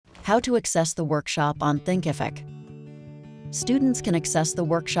How to access the workshop on Thinkific. Students can access the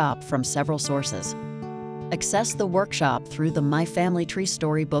workshop from several sources. Access the workshop through the My Familytree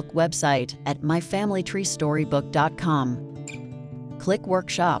Storybook website at myfamilytreestorybook.com. Click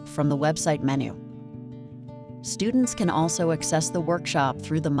Workshop from the website menu. Students can also access the workshop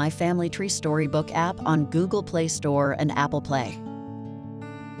through the My Familytree Storybook app on Google Play Store and Apple Play.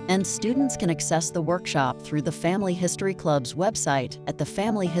 And students can access the workshop through the Family History Club's website at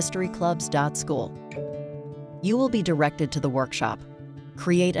thefamilyhistoryclubs.school. You will be directed to the workshop.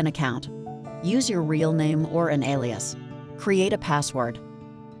 Create an account. Use your real name or an alias. Create a password.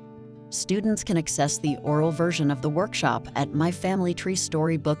 Students can access the oral version of the workshop at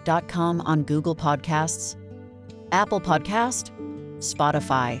myfamilytreestorybook.com on Google Podcasts, Apple Podcast,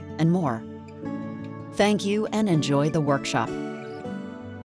 Spotify, and more. Thank you and enjoy the workshop.